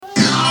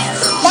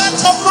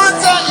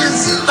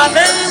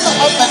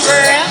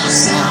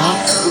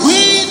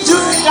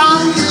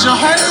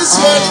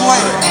said when,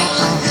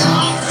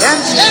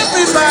 and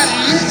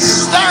everybody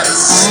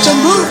starts to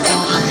move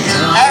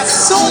as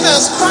soon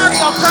as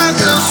Parker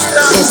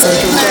starts to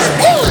move.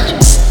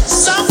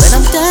 When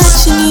I'm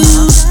touching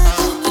you,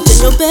 you turn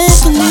your back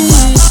on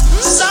me,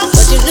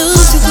 but you look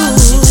too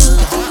good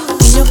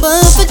in your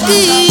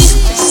perfectly.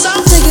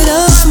 Take it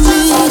off for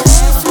me,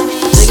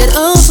 take it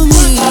off for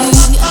me.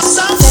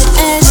 That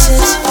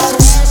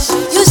assets,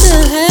 you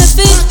still have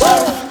it.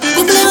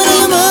 You blame it on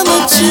your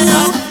mama too.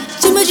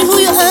 Too much of who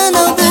you are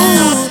now,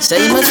 boo.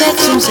 Same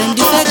affection, same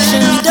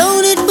defection. You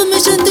don't need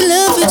permission to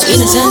love it.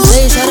 Innocent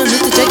days, I don't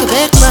need to take a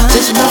back ride.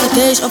 Just another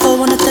case of I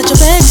wanna touch your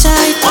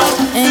backside.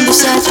 And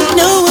besides,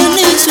 no one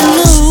needs to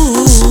know.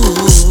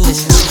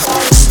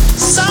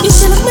 You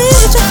feel like me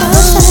with your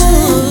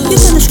heart. You're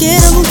kinda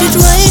scared I won't get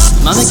you right.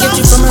 Mama kept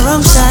you from the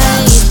wrong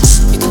side.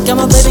 You can come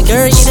on, baby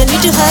girl, you don't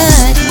need to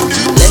hide.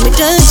 Let me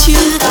touch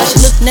you, I should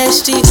look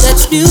nasty,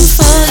 that's new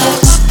for you.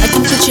 I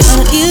can put you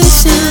on a deal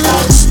soon.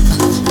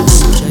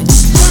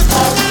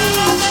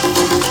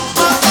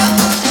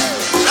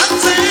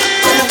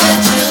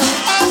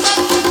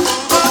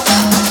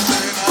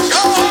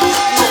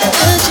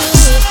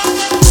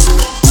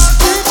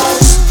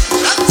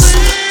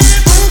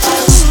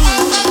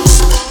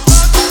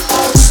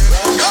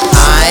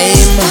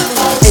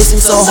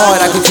 So hard,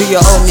 I could do your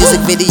own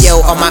music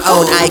video on my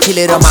own. I kill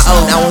it on my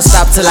own. I won't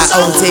stop till I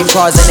own 10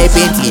 cars and a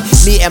Bentley.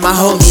 Me and my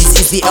homies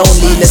is the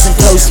only. Listen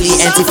closely,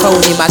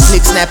 anti-phony. My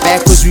click snap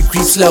back cause we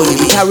creep slowly.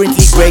 We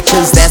currently great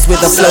cause that's where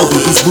the flow be.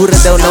 These Buddha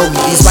don't know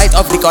me. These white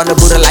off the corner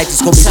Buddha like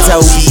this call me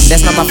Toby.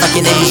 That's not my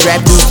fucking name. These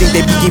rap dudes think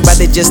they peeking but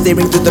they just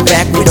staring through the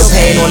back window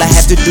pane. All I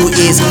have to do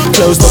is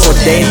close the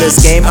ordain. This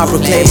game I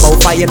proclaim. More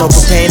fire, no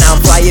propane. I'm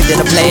flyer than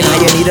a plane.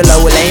 Higher need a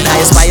lower lane. I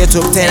aspire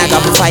to obtain. I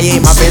got fire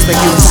in my veins. Make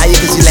you retire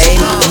cause you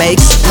lame.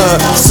 Make her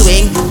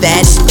swing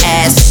that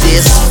ass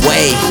this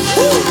way.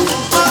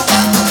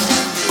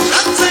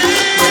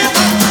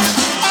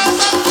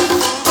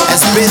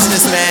 That's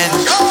business, man.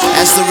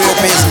 That's the real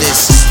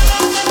business.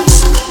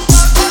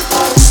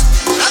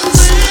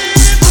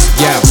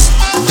 Yo,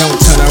 don't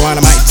turn around,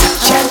 I might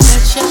touch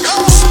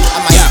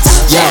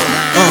ya.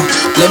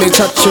 Let me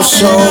touch your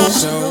soul.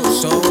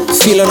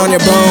 Feel it on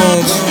your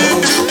bones.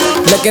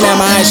 Looking at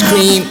my ice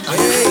cream,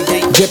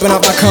 dripping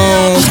off my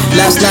cone.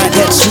 Last night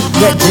had sweet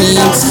wet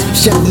dreams.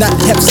 Should not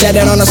have said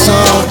it on a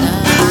song.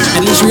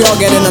 At least we all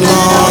getting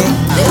along.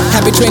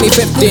 Happy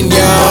 2015,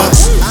 y'all.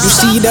 You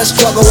see the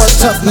struggle was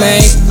tough,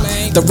 man.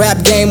 The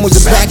rap game was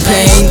a back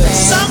pain.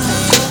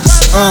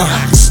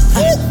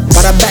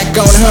 But I'm back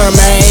on her,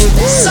 man.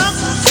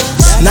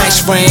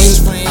 Nice frame.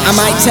 I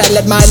might tell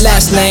it my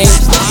last name.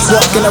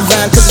 Walking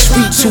around cause the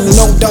street too.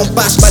 No, don't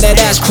bust by that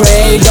ass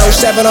craze.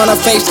 07 on her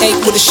face,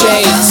 8 with the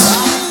shades.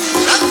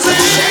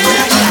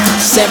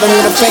 7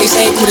 with a face,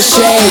 8 with the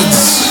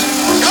shades.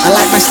 I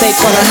like my steak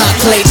on a hot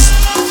plate.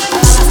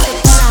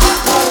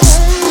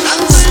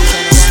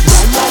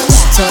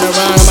 Turn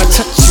around.